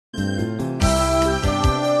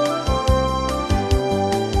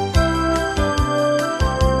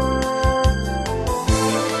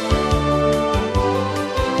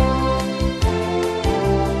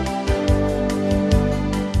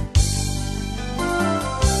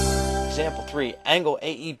Example 3. Angle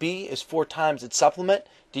AEB is 4 times its supplement,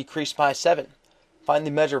 decreased by 7. Find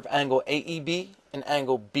the measure of angle AEB and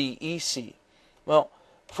angle BEC. Well,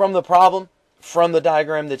 from the problem, from the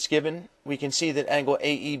diagram that's given, we can see that angle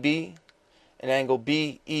AEB and angle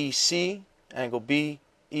BEC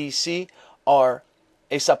are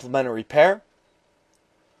a supplementary pair.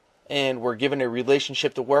 And we're given a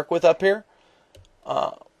relationship to work with up here.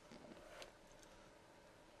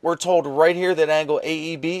 We're told right here that angle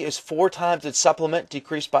AEB is 4 times its supplement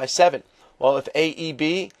decreased by 7. Well, if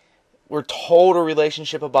AEB, we're told a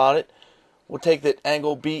relationship about it, we'll take that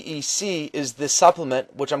angle BEC is the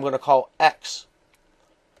supplement, which I'm going to call X.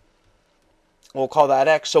 We'll call that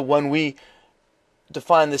X. So when we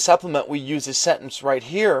define the supplement, we use this sentence right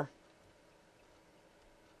here.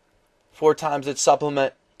 4 times its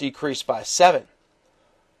supplement decreased by 7.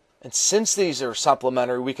 And since these are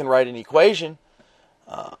supplementary, we can write an equation.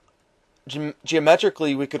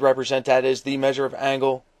 Geometrically, we could represent that as the measure of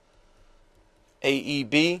angle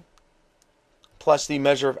AEB plus the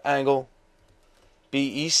measure of angle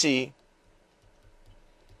BEC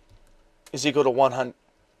is equal to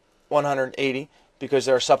 180 because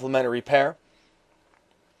they're a supplementary pair.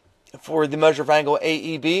 For the measure of angle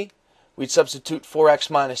AEB, we'd substitute 4x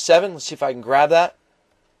minus 7. Let's see if I can grab that.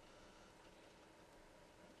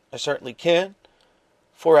 I certainly can.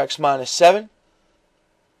 4x minus 7.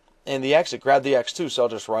 And the x, it grabbed the x too, so I'll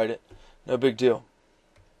just write it. No big deal.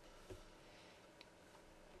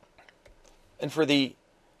 And for the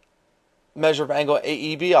measure of angle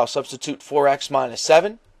AEB, I'll substitute 4x minus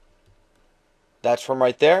 7. That's from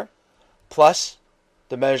right there. Plus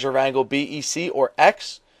the measure of angle BEC, or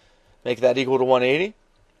x. Make that equal to 180.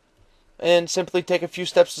 And simply take a few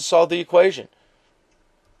steps to solve the equation.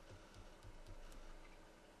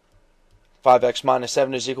 5x minus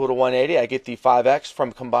 7 is equal to 180. I get the 5x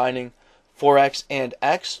from combining 4x and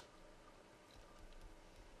x.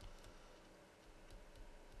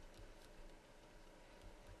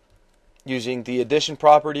 Using the addition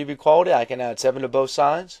property of equality, I can add 7 to both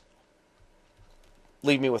sides.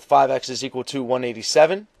 Leave me with 5x is equal to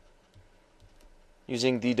 187.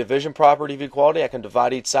 Using the division property of equality, I can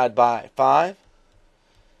divide each side by 5.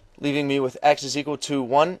 Leaving me with x is equal to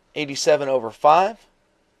 187 over 5.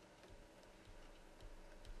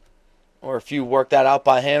 Or if you work that out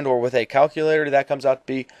by hand or with a calculator, that comes out to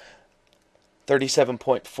be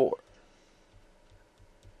 37.4.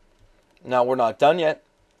 Now we're not done yet.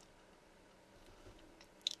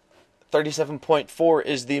 37.4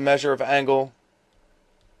 is the measure of angle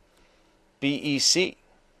BEC.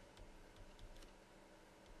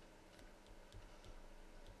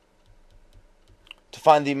 To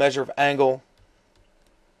find the measure of angle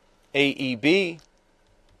AEB,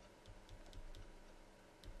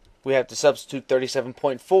 we have to substitute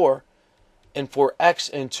 37.4 and for x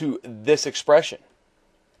into this expression.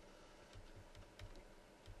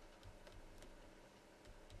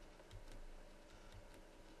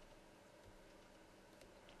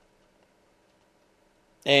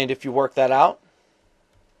 And if you work that out,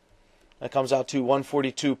 that comes out to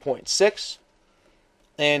 142.6.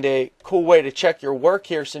 And a cool way to check your work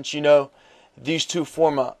here, since you know these two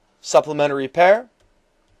form a supplementary pair,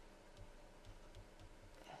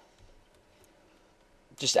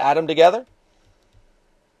 just add them together.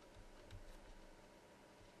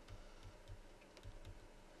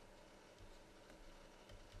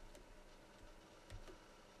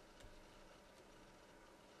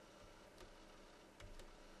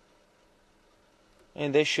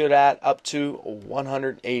 And they should add up to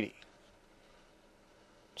 180.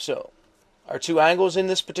 So, our two angles in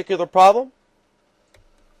this particular problem,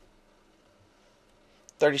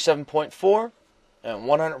 37.4 and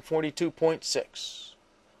 142.6.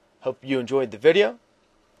 Hope you enjoyed the video.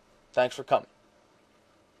 Thanks for coming.